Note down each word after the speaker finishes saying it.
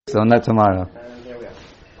So not tomorrow.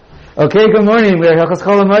 Okay, good morning. We are Hilchos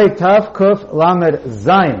Chol Hamoed Tav Kuf Lamed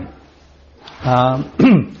Zayin.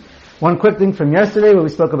 One quick thing from yesterday where we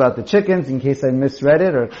spoke about the chickens, in case I misread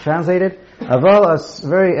it or translated. Aval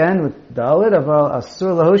very end with Dalit. Aval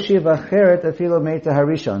asur lahoshi v'acheret afilo meita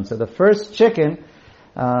harishon. So the first chicken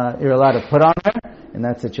you're allowed to put on there in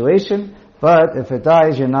that situation, but if it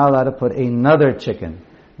dies, you're not allowed to put another chicken.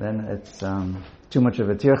 Then it's too much of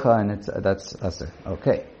a tircha, and that's asur.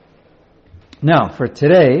 Okay. Now, for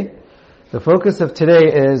today, the focus of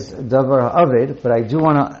today is Davar Ha'aved, but I do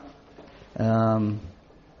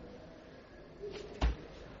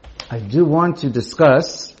want to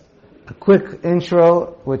discuss a quick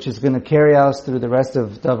intro, which is going to carry us through the rest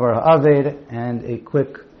of Davar Ha'aved, and a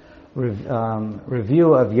quick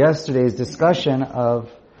review of yesterday's discussion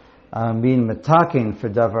of being metakin for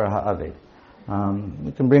Davar Ha'aved.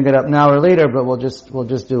 We can bring it up now or later, but we'll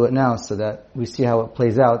just do it now so that we see how it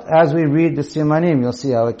plays out. As we read the Simanim, you'll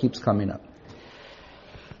see how it keeps coming up.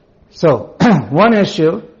 So, one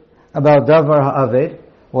issue about Davar Ha'aved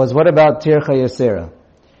was, what about Tircha Yasera?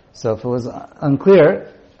 So if it was unclear,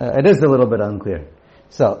 it is a little bit unclear.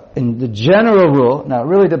 So, in the general rule, now it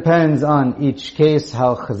really depends on each case,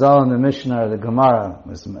 how Chazal and the Mishnah or the Gemara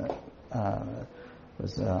was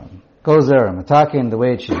gozer or metakin, the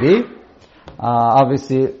way it should be.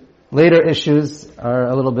 Obviously, later issues are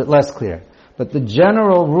a little bit less clear. But the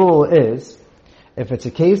general rule is, if it's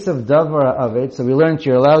a case of Davar Ha'aved, so we learned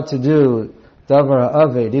you're allowed to do Davar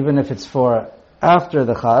Ha'aved, even if it's for after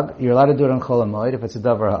the Chag, you're allowed to do it on Chol Hamoed, if it's a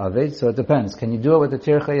Davar Ha'aved, so it depends. Can you do it with the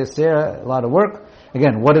Tircha Yasera? A lot of work.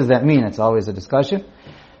 Again, what does that mean? It's always a discussion.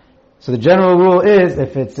 So the general rule is,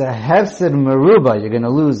 if it's a Hefsid Meruba, you're going to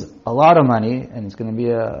lose a lot of money, and it's going to be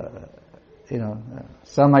a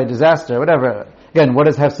semi-disaster, whatever. Again, what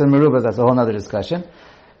is Hefsid Meruba? That's a whole other discussion.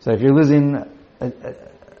 So if you're losing,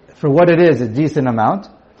 for what it is, a decent amount,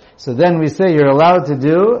 so then we say you're allowed to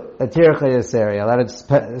do a Tircha Yasera, you're allowed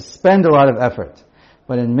to spend a lot of effort.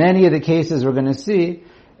 But in many of the cases we're going to see,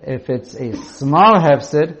 if it's a small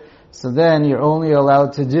Hefsid, so then you're only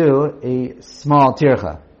allowed to do a small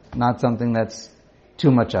Tircha, not something that's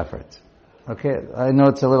too much effort. Okay, I know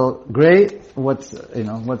it's a little gray, what's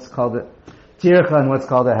called a Tircha and what's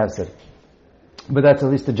called a Hefsid. But that's at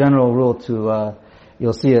least the general rule to,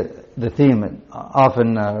 you'll see it, the theme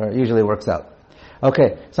often, usually works out.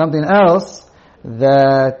 Okay, something else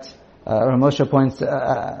that Ramosha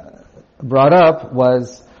brought up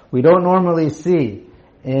was, we don't normally see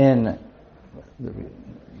in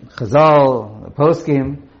Chazal, the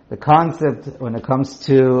Poskim, the concept when it comes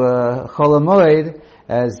to Chol Hamoed,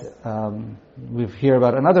 as we hear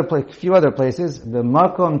about a few other places, the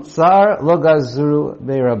Makom Tsar Lo Gazru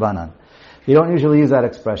Be'Rabanan. You don't usually use that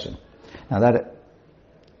expression. Now that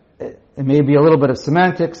it may be a little bit of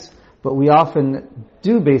semantics, but we often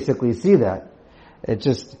do basically see that.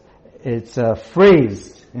 It's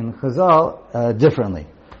phrased in Chazal differently.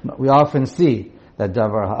 We often see that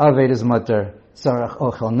Davar Ha'aved is mutter, Tzarech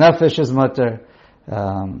Ochel Nefesh is mutter,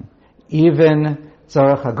 even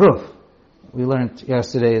Tzarech Haguf, we learned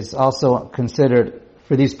yesterday, is also considered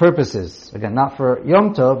for these purposes. Again, not for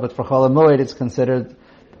Yom Tov, but for Chol Hamoed, it's considered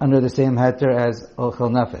under the same heter as Ochel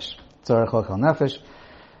Nefesh, Tzarech Ochel Nefesh.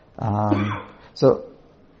 So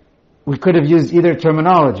we could have used either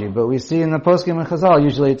terminology, but we see in the Poskim and Chazal,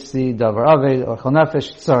 usually it's the Davar Ha'aved, Ochel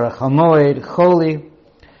Nefesh, Tzarech Hamoed, Choli.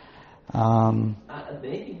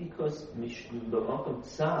 Maybe because Makom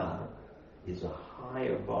Tsar is a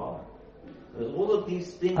higher bar. Because all of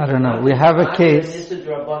these things, I don't know. We have a case.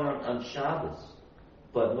 On Shabbos,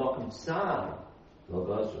 but Makom Tsar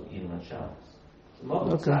goes even on Shabbos. So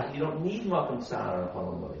Makom Tsar, you don't need Makom Tsar on Chol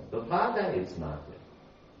Hamoed. But Vada, it's not there.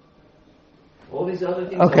 All these other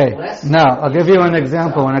things. Okay. Are less. Now I'll give you an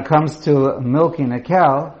example when it comes to milking a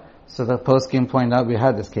cow. So the Poskim point out we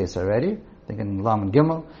had this case already. I think in Lam and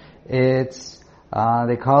Gimel, it's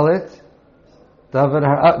they call it Davar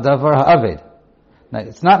Ha'aved. Now,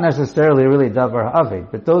 it's not necessarily really Davar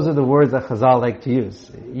Ha'aved, but those are the words that Chazal like to use.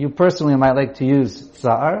 You personally might like to use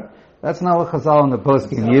Tsar. That's not what Chazal and the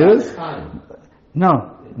Poskim use.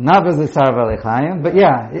 No, not as the Tsar Balei Chaim, but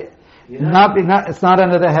yeah, it's not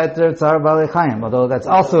under the heter Tsar Balei Chaim, although that's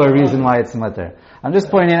also a reason why it's mutter. I'm just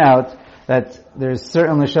pointing out that there's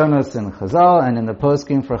certain Lashonos in Chazal and in the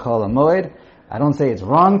Poskim for Chol Hamoed. I don't say it's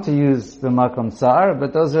wrong to use the Makom Tsar,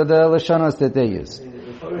 but those are the Lashonos that they use.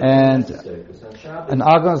 And an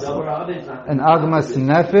Agmas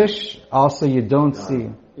Nefesh, also you don't see.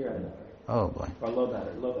 Oh boy. Low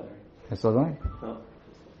battery. It's still going?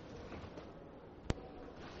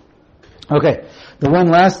 Okay. The one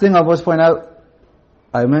last thing I'll just point out,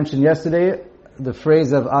 I mentioned yesterday the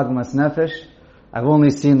phrase of Agmas Nefesh, I've only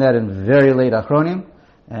seen that in very late Achronim,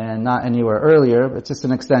 and not anywhere earlier. It's just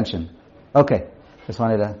an extension. Okay, just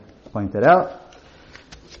wanted to point that out.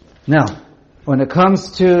 Now, when it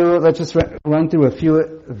comes to, let's just run through a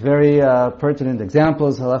few very pertinent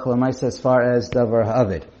examples, halacha l'maisa, as far as davar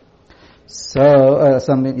ha'avid. So,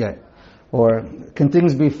 or can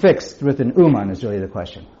things be fixed with an uman is really the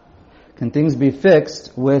question. Can things be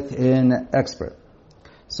fixed with an expert?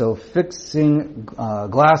 So fixing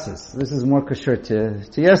glasses, this is more kasher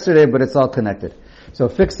to yesterday, but it's all connected. So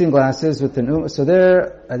fixing glasses with an uman, so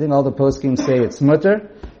there, I think all the poskim say it's mutter,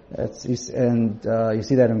 you see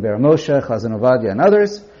that in Ber Moshe, Chazon Ovadia, and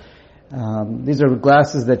others. These are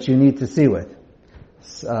glasses that you need to see with.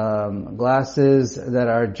 Glasses that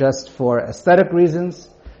are just for aesthetic reasons.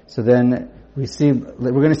 So then we're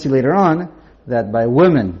going to see later on that by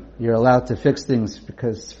women you're allowed to fix things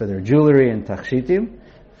because for their jewelry and tachshitim.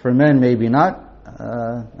 For men, maybe not.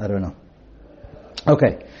 I don't know.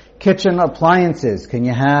 Okay, kitchen appliances. Can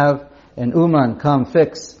you have an uman come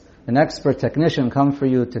fix? An expert technician come for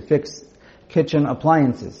you to fix kitchen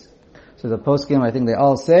appliances. So the poskim, I think they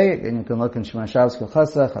all say, and you can look in Shema Shabbos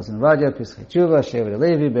Kilchasa, Chazon Vadia, Pischei Tshuva, Shevet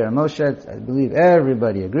Levi, Ber Moshe. I believe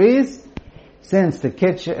everybody agrees. Since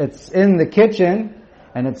it's in the kitchen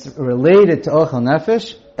and it's related to Ochel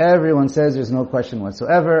Nefesh, everyone says there's no question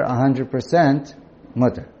whatsoever, 100%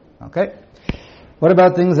 mutter. Okay? What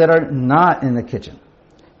about things that are not in the kitchen?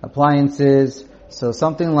 Appliances, so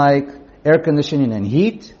something like air conditioning and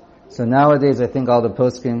heat. So nowadays, I think all the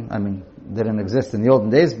poskim, didn't exist in the olden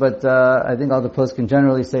days, but I think all the poskim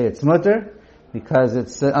generally say it's mutter because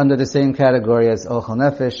it's under the same category as Ochel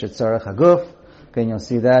Nefesh, it's Orach Haguf. Okay, and you'll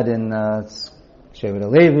see that in Shevet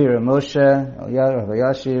Levi, or Moshe, Rav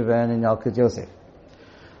Yashiv, and in Yalkut Yosef.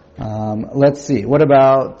 Let's see. What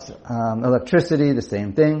about electricity? The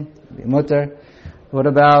same thing, mutter. What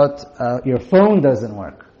about your phone doesn't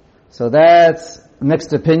work? So that's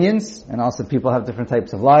mixed opinions, and also people have different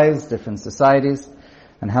types of lives, different societies,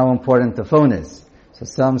 and how important the phone is. So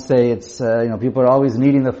some say it's, people are always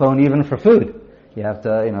needing the phone even for food. You have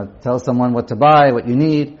to, tell someone what to buy, what you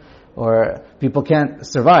need, or people can't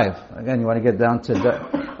survive. Again, you want to get down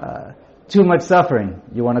to too much suffering.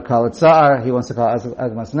 You want to call it sa'ar, he wants to call it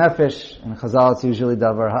agmas nefesh, and chazal it's usually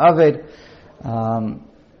davar ha'aved.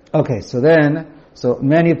 So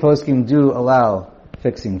many poskim do allow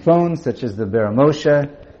fixing phones, such as the Ber Moshe,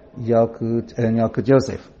 Yalkut, and Yalkut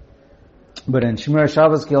Yosef. But in Shemir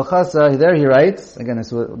Shabbos Kilchasa, there he writes, again,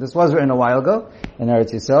 this was written a while ago, in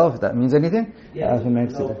Eretz Yisrael, if that means anything. Yeah, that's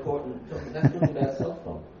important. That's talking about cell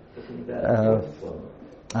phone.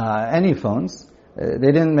 Any phones.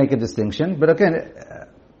 They didn't make a distinction. But again,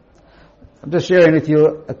 I'm just sharing with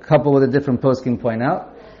you a couple of the different poskim point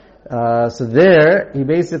out. So there, he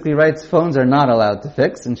basically writes phones are not allowed to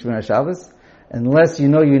fix in Shemir Shabbos, unless you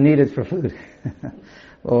know you need it for food.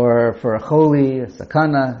 Or for a choli,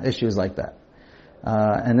 sakana, issues like that.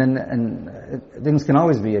 Things can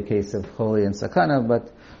always be a case of choli and sakana,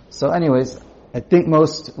 but, so anyways, I think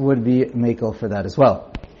most would be makel for that as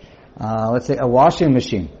well. Let's say a washing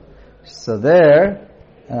machine. So there,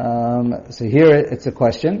 so here it's a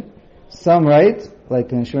question. Some write,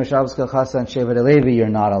 like in Shemir Shabbos Kilchasa and Shevet Levi, you're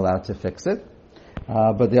not allowed to fix it.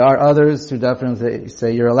 But there are others who definitely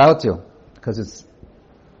say you're allowed to, because it's,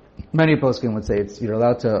 many poskim would say you're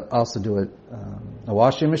allowed to also do it, a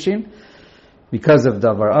washing machine, because of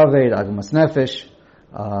davar aved, agmas nefesh,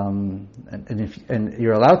 and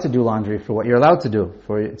you're allowed to do laundry for what you're allowed to do.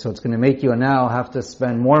 So it's going to make you now have to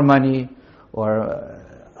spend more money, or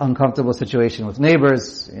uncomfortable situation with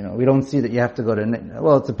neighbors. We don't see that you have to go to,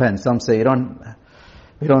 well, it depends. Some say we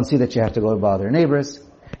don't see that you have to go bother neighbors.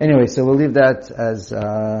 Anyway, so we'll leave that as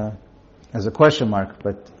a question mark,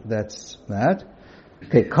 but that's that.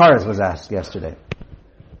 Okay, cars was asked yesterday.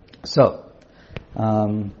 So,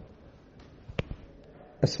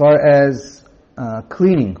 as far as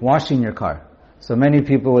cleaning, washing your car. So many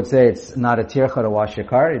people would say it's not a tircha to wash your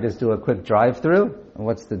car. You just do a quick drive-through.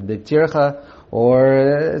 What's the big tircha?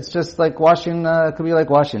 Or it's just like washing, could be like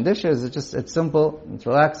washing dishes. It's simple, it's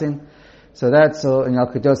relaxing. So in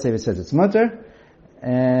Yalkut Yosef it says it's mutter. But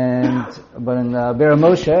in Ber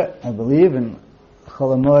Moshe, I believe, in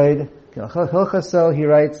Cholamoid, Hilchaso, he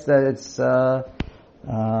writes that it's that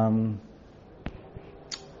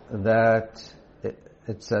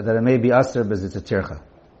it may be aser because it's a tircha.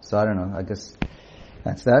 So I don't know. I guess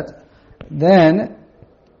that's that. Then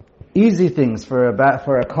easy things for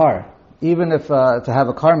a car. Even if to have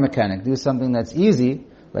a car mechanic do something that's easy,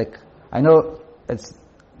 like I know it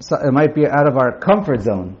might be out of our comfort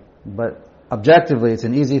zone, but objectively it's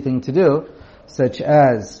an easy thing to do. such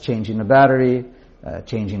as changing the battery,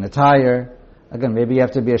 changing the tire. Again, maybe you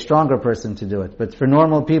have to be a stronger person to do it. But for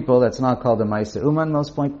normal people, that's not called a Maisa Uman,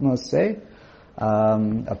 most say.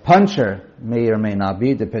 A puncher may or may not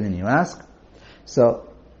be, depending you ask. So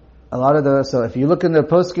if you look in the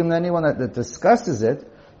poskim, anyone that discusses it,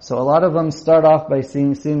 so a lot of them start off by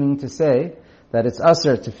seeming to say that it's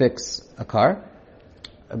usher to fix a car,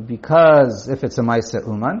 because if it's a Maisa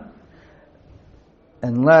Uman,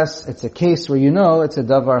 unless it's a case where you know it's a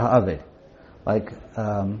Davar Ha'avid. Like,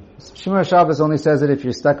 Shemar Shabbos only says it if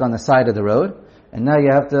you're stuck on the side of the road, and now you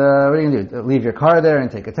have to, what are you going to do? Leave your car there and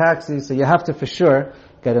take a taxi, so you have to for sure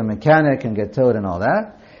get a mechanic and get towed and all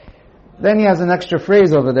that. Then he has an extra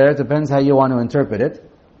phrase over there, it depends how you want to interpret it,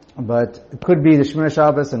 but it could be the Shemar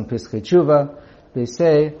Shabbos and Piskei Tshuva. They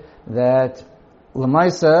say that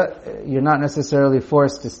L'maisa, you're not necessarily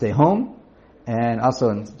forced to stay home, and also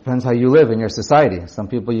it depends how you live in your society. Some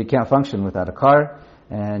people you can't function without a car,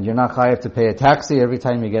 and you're not chayav to pay a taxi every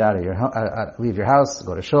time you get out of your leave your house,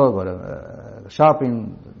 go to shul, go to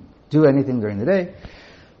shopping, do anything during the day.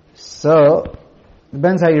 So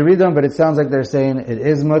depends how you read them, but it sounds like they're saying it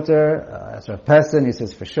is mutter. As Rav Pessin, he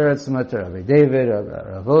says for sure it's mutter. Rabbi David,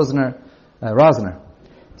 Rav Rosner.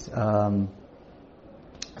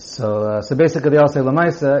 So basically they all say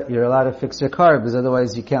L'maisa, you're allowed to fix your car, because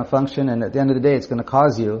otherwise you can't function, and at the end of the day it's going to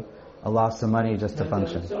cause you a loss of money just to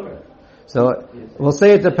function. So we'll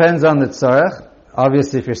say it depends on the tzarech.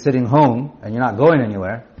 Obviously if you're sitting home and you're not going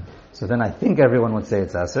anywhere, so then I think everyone would say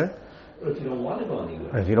it's aser. Or if you don't want to go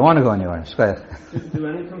anywhere. Or if you don't want to go anywhere. Do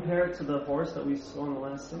any compare it to the horse that we saw in the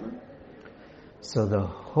last summer? So the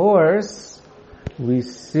horse, we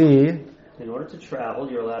see... In order to travel,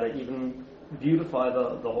 you're allowed to even beautify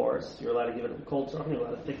the horse. You're allowed to give it a cold shower. You're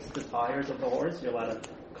allowed to fix the tires of the horse. You're allowed to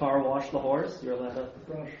car wash the horse. You're allowed to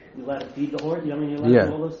feed the horse. You're allowed to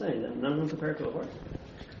do all those things. And none of them compare to a horse.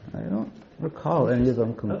 I don't recall any of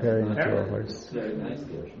them comparing it to a horse.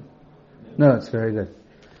 No, it's very good.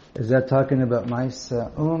 Is that talking about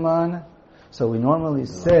Maisa Uman? So we normally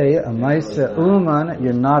say a Maisa Uman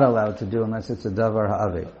you're not allowed to do unless it's a Davar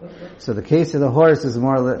Ha'avid. So the case of the horse is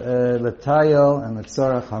more L'tayel and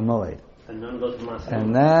L'tzorach HaMoed. And none of those Maisa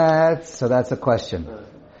And that's a question.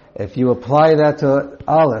 If you apply that to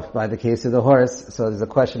Aleph by the case of the horse, so there's a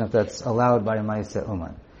question if that's allowed by Maisa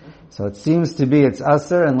Uman. So it seems to be it's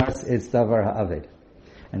Aser unless it's Davar Ha'avid.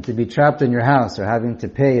 And to be trapped in your house or having to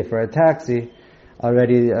pay for a taxi,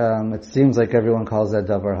 already it seems like everyone calls that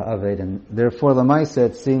Davar Ha'avid, and therefore L'maisa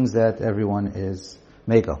it seems that everyone is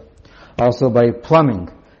Meko. Also by plumbing.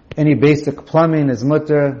 Any basic plumbing is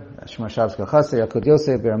mutter, Shema Shabbos Kachase, Yakud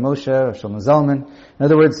Yosef, Ber Moshe, Shlomo Zalman. In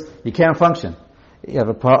other words, you can't function. You have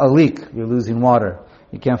a leak, you're losing water.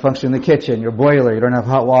 You can't function in the kitchen, your boiler, you don't have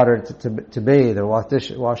hot water to bathe or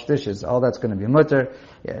wash dishes. All that's going to be mutter,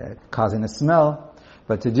 causing a smell.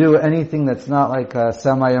 But to do anything that's not like a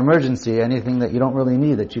semi-emergency, anything that you don't really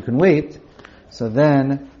need, that you can wait, so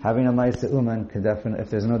then having a Maisa Uman could definitely, if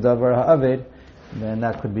there's no Davar Ha'avid, then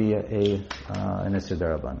that could be an Isser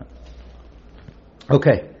D'Rabbanan.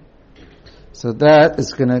 Okay. So that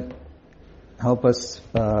is going to help us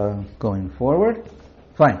going forward.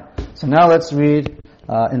 Fine. So now let's read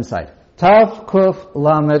inside. Tav Kuf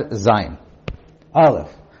Lamed Zayin.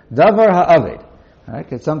 Aleph. Davar Ha'avid.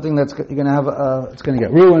 Right? It's something that's you're going to have. It's going to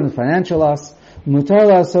get ruined, financial loss. Mutar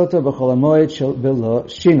la'asoto b'chol hamoed shel bilo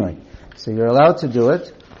shinoi. So you're allowed to do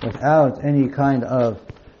it without any kind of,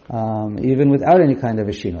 even without any kind of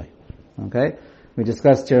a shinoi. Okay, we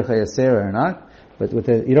discussed tircha yasera or not, but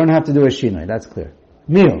you don't have to do a shinoi. That's clear.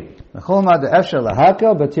 Mil b'chol ma de'efshar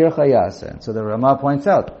lahakel b'tircha yaser. So the Rama points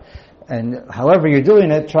out, and however you're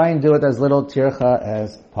doing it, try and do it as little tircha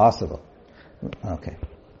as possible. Okay.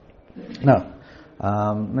 Now.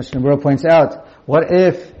 Mishnah Berurah points out, what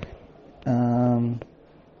if, now,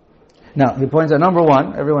 he points out, number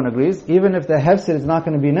one, everyone agrees, even if the hefsid is not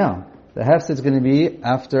going to be now, the hefsid is going to be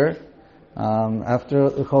after Chol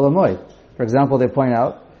HaMoed. For example, they point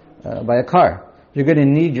out, by a car. You're going to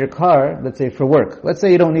need your car, let's say, for work. Let's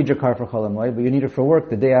say you don't need your car for Chol HaMoed, but you need it for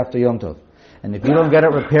work the day after Yom Tov. And if you don't get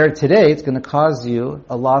it repaired today, it's going to cause you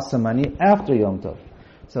a loss of money after Yom Tov.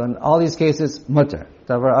 So in all these cases, mutter.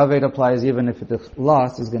 Davar Ha'avid applies even if the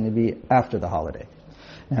loss is going to be after the holiday.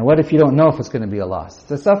 And what if you don't know if it's going to be a loss?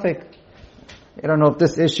 It's a suffix. You don't know if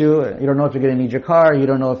this issue, you don't know if you're going to need your car, you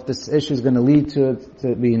don't know if this issue is going to lead to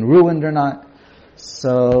being ruined or not.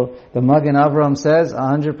 So the Magen Avraham says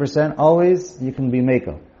 100% always you can be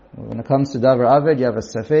Meko. When it comes to Davar Ha'avid, you have a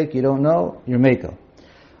suffix, you don't know, you're Meko.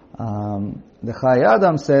 The Chai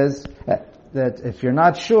Adam says that if you're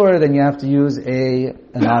not sure, then you have to use a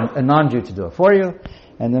non-Jew to do it for you.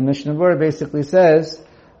 And the Mishnah Berurah basically says,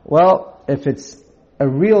 well, if it's a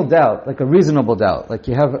real doubt, like a reasonable doubt, like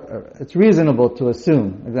it's reasonable to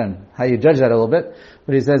assume, again, how you judge that a little bit,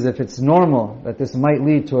 but he says if it's normal that this might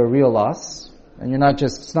lead to a real loss, and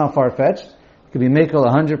it's not far-fetched, it could be makel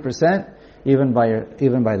 100%, even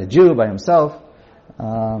by the Jew, by himself,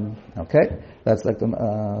 okay, that's like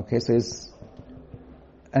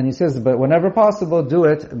and he says, but whenever possible, do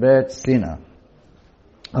it betzina.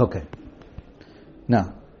 Okay.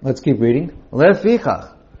 Now, let's keep reading.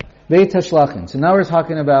 Lefichach. So now we're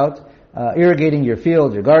talking about irrigating your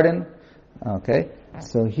field, your garden. Okay,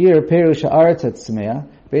 so here Perush Haaretz Tzmeah.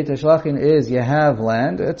 Beit Hashlachin is you have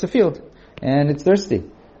land, it's a field, and it's thirsty.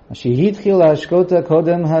 It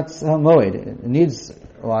needs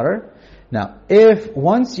water. Now, if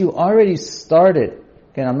once you already started,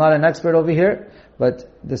 again, I'm not an expert over here, but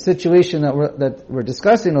the situation that we're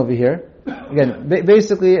discussing over here, again,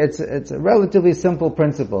 basically it's a relatively simple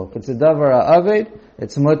principle. If it's a davar ha'aved,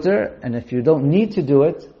 it's mutter, and if you don't need to do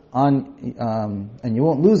it and you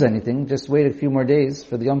won't lose anything, just wait a few more days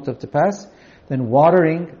for the Yom Tov to pass, then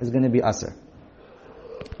watering is going to be asr.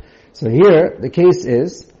 So here, the case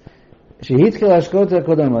is, you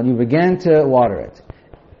began to water it.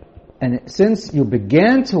 And since you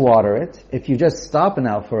began to water it, if you just stop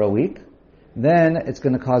now for a week, then it's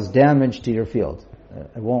going to cause damage to your field.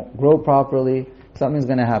 It won't grow properly, something's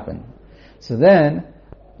going to happen. So then,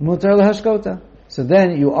 mutar lahashkota. So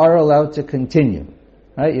then you are allowed to continue.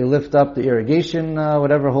 Right? You lift up the irrigation,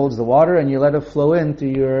 whatever holds the water, and you let it flow in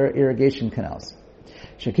through your irrigation canals.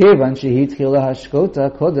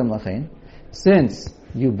 Since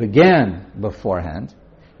you began beforehand,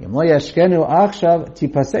 if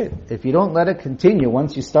you don't let it continue,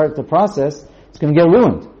 once you start the process, it's going to get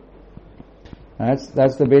ruined.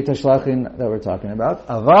 That's the Beit HaShlachin that we're talking about.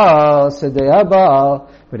 Aval sedei abal,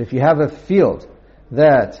 but if you have a field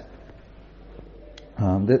that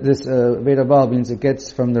this Beit Abal means it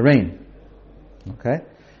gets from the rain. Okay,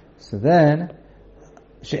 so then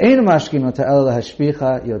she'ein mashkin ota el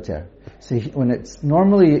hashpicha yoter. So when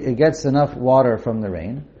it gets enough water from the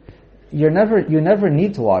rain, you never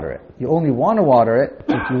need to water it. You only want to water it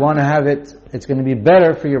if you want to have it. It's going to be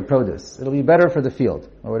better for your produce. It'll be better for the field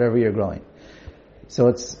or whatever you're growing. So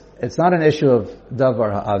it's not an issue of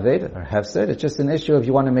davar ha'aved or hefsed. It's just an issue of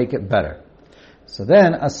you want to make it better. So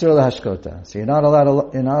then asur lahashkota. So you're not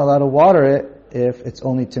allowed to water it if it's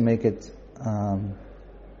only to make it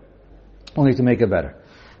better.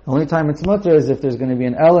 The only time it's mutter is if there's going to be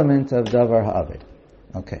an element of davar ha'aved.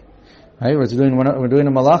 Okay, right? We're doing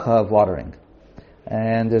a malacha of watering,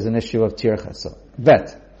 and there's an issue of tircha. So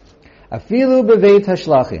bet afilu beveit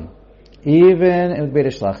hashlachin, even in beit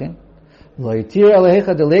hashlachin. So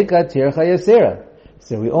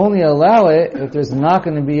we only allow it if there's not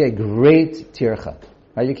going to be a great tircha.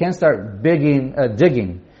 Right? You can't start digging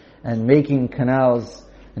and making canals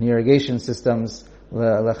and irrigation systems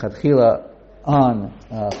lechatchila on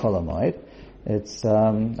Chol HaMoed. It's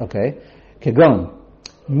okay. Kegon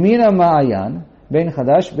mina ma'ayan ben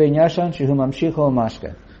chadash ben yashan shehu mamshicho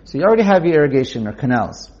mashke. So you already have your irrigation or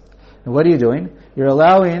canals. And what are you doing? You're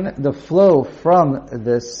allowing the flow from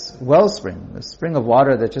this wellspring, the spring of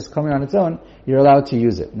water that's just coming on its own, you're allowed to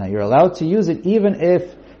use it. Now, you're allowed to use it even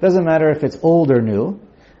if, doesn't matter if it's old or new.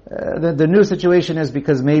 The new situation is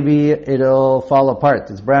because maybe it'll fall apart.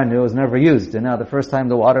 It's brand new, it was never used. And now the first time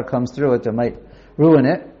the water comes through it, it might ruin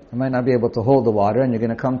it. You might not be able to hold the water, and you're going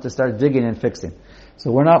to come to start digging and fixing.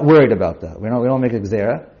 So we're not worried about that. We don't make a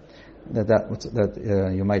gzera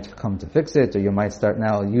that you might come to fix it, or you might start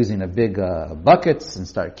now using a big buckets and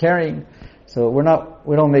start carrying. So we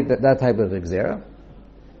don't make that type of gzera.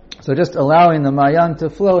 So just allowing the mayan to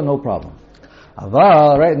flow, no problem.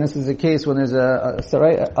 Aval, right, and this is a case when there's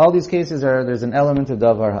all these cases there's an element of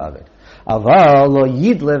davar ha'aved. Aval lo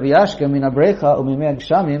yidle v'yashke min abrecha u'mimei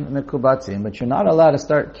gshamim mekubatzim, but you're not allowed to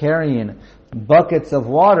start carrying buckets of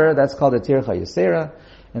water. That's called a tircha yisera.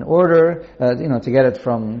 In order, to get it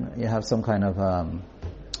from, you have some kind of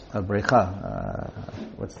a brecha,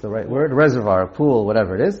 what's the right word? Reservoir, a pool,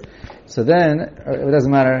 whatever it is. So then, it doesn't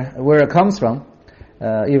matter where it comes from,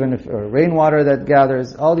 even if rainwater that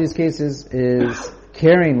gathers. All these cases is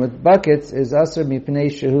carrying with buckets is asur mipnei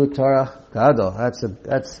shehu tarach gadol.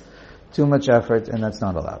 That's too much effort, and that's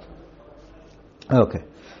not allowed. Okay,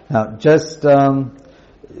 now just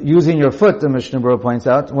using your foot, the Mishnah Berurah points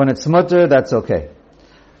out, when it's mutter, that's okay.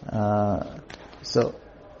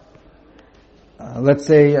 Let's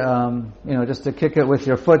say, just to kick it with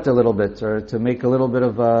your foot a little bit, or to make a little bit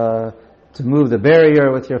of, to move the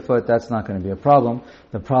barrier with your foot, that's not going to be a problem.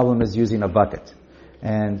 The problem is using a bucket.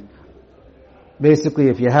 And basically,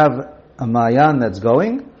 if you have a mayan that's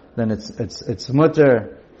going, then it's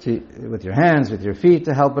mutter with your hands, with your feet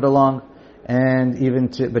to help it along, and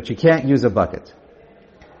but you can't use a bucket.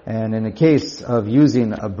 And in the case of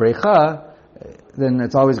using a brecha, then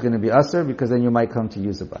it's always going to be asr, because then you might come to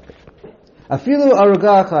use a bucket. Afilu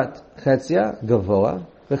aruga achat chetzia gavoa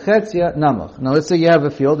v'chetzia namach. Now let's say you have a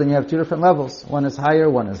field and you have two different levels. One is higher,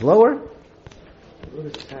 one is lower. What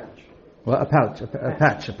is a patch? Well, a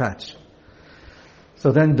patch.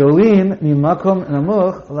 So then dolim mimakom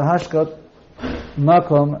namuch lahashkot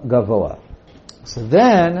makom gavoa. So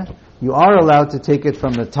then you are allowed to take it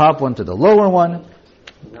from the top one to the lower one.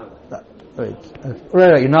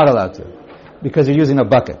 Right, you're not allowed to, because you're using a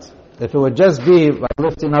bucket. If it would just be by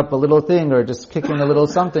lifting up a little thing or just kicking a little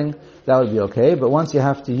something, that would be okay. But once you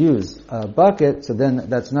have to use a bucket, so then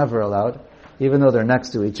that's never allowed, even though they're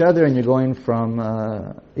next to each other and you're going from,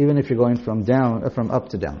 even if you're going from up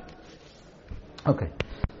to down. Okay.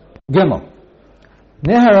 Gimel.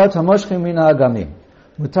 Neharat hamoshchim min ha'agamim.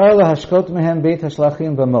 Mutar lahashkot mehem beit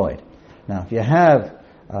hashlachim b'moed. Now, if you have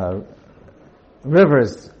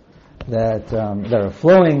rivers that are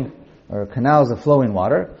flowing, or canals of flowing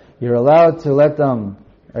water, you're allowed to let them,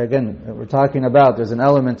 again, we're talking about, there's an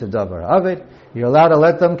element of davar avid, you're allowed to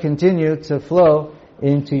let them continue to flow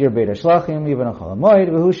into your Beit HaShlachim, even a Chol HaMoed,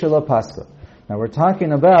 v'hu shelo paska. Now we're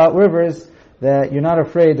talking about rivers that you're not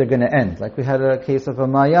afraid they're going to end. Like we had a case of a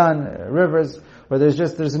Mayan, rivers, where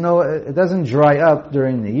it doesn't dry up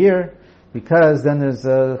during the year, because then there's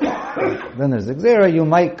Xera, you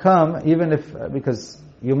might come, because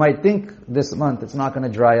you might think this month it's not going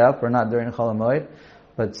to dry up, or not during Chol HaMoed,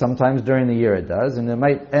 but sometimes during the year it does, and it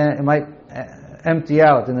might empty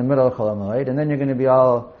out in the middle of Chol HaMoed, and then you're going to be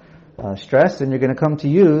all stressed, and you're going to come to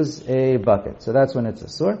use a bucket. So that's when it's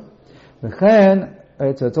asur. V'chen,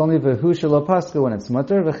 right, so it's only v'hu shelo paska when it's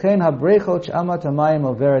mutter. V'chen habrechot she'amat hamayim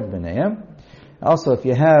overet b'neihem. Also, if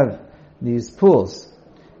you have these pools,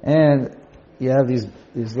 and you have these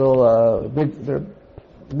little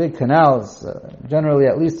big canals, generally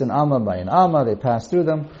at least an amma by an amma, they pass through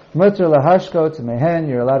them. Mutter lahashkot mehen,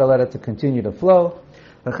 you're allowed to let it to continue to flow.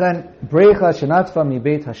 V'chen brecha shenatfa mi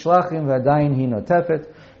beit hashlachim v'adayin hi notefet.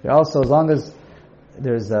 Also, as long as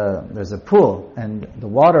there's a pool and the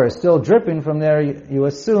water is still dripping from there, you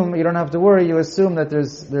assume, you don't have to worry, you assume that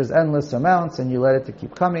there's endless amounts, and you let it to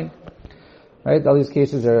keep coming. Right? All these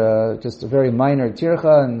cases are just a very minor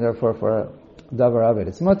tircha, and therefore for davar avid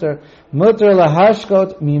it's mutter. Mutter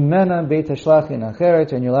lahashkot mimena beit hashlachin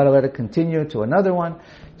acheret, and you're allowed to let it continue to another one,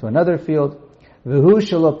 to another field. V'hu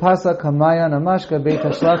shelo pasa kamaya namashka beit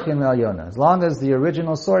hashlachin al-yona. As long as the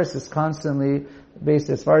original source is constantly based,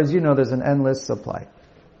 as far as you know, there's an endless supply.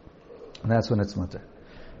 And that's when it's mutter.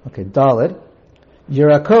 Okay, Daled.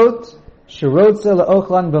 Yirakot shirotze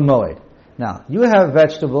la'ochlan b'moed. Now, you have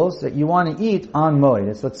vegetables that you want to eat on moed.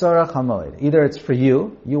 It's l'tzorach hamoed. Either it's for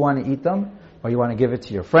you want to eat them, or you want to give it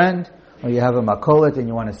to your friend, or you have a makolet and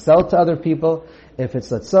you want to sell to other people. If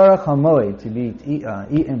it's l'tzorach hamoed, to be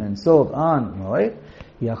eaten and sold on moed,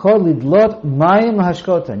 yachol lidlot mayim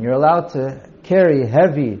hashkotan. You're allowed to carry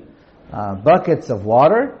heavy buckets of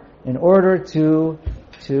water in order to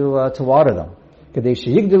water them, so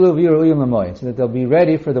that they'll be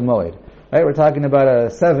ready for the moed. Right? We're talking about a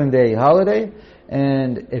 7-day holiday,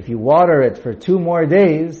 and if you water it for 2 more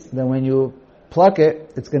days, then when you pluck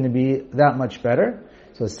it, it's going to be that much better.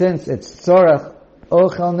 So since it's tzorach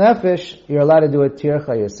ochel nefesh, you're allowed to do a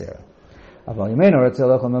tircha yasera. It's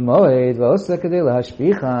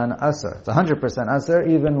 100% aser,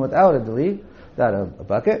 even without a deli, without a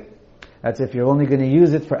bucket. That's if you're only going to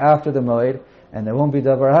use it for after the moed, and there won't be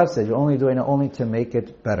davar hafsed. You're only doing it only to make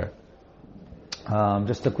it better.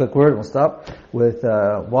 Just a quick word, we'll stop, with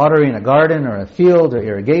watering a garden or a field or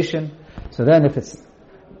irrigation. So then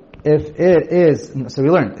so we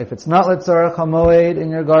learned, if it's not letzarach hamoed in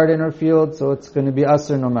your garden or field, so it's going to be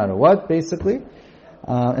aser no matter what, basically,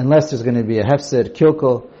 unless there's going to be a hefsed,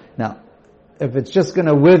 kilkel. Now, if it's just going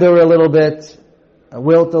to wither a little bit,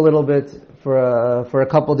 wilt a little bit for a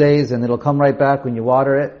couple days, and it'll come right back when you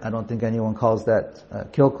water it, I don't think anyone calls that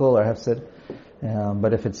kilkel or hefsed.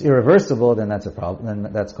 But if it's irreversible, then that's a problem.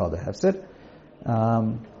 Then that's called a hefsed.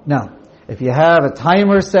 Now, if you have a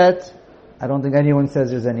timer set, I don't think anyone says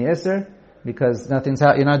there's any isser, because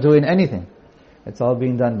you're not doing anything. It's all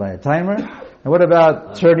being done by a timer. And what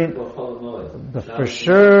about turning? For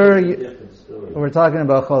sure, we're talking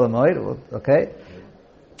about Chol HaMoed. Okay.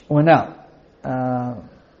 Well, now,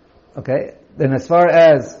 okay. Then, as far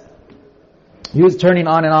as turning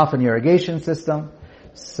on and off an irrigation system,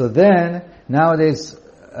 so then nowadays,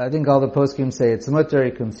 I think all the poskim say it's mutter.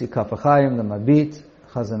 You can see Orach Chaim, the Mabit,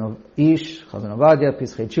 Chazon Ish, Chazon Ovadia,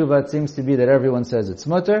 Pischei Tshuva, it seems to be that everyone says it's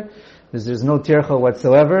mutter. There's no tircha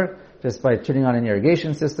whatsoever, just by turning on an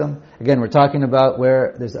irrigation system. Again, we're talking about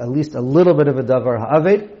where there's at least a little bit of a davar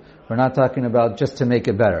ha'aved. We're not talking about just to make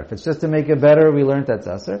it better. If it's just to make it better, we learned that's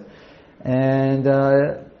aser. And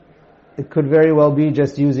it could very well be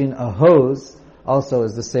just using a hose also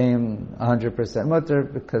is the same 100% mutter,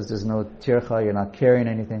 because there's no tircha, you're not carrying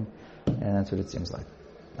anything, and that's what it seems like.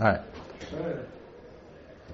 Alright.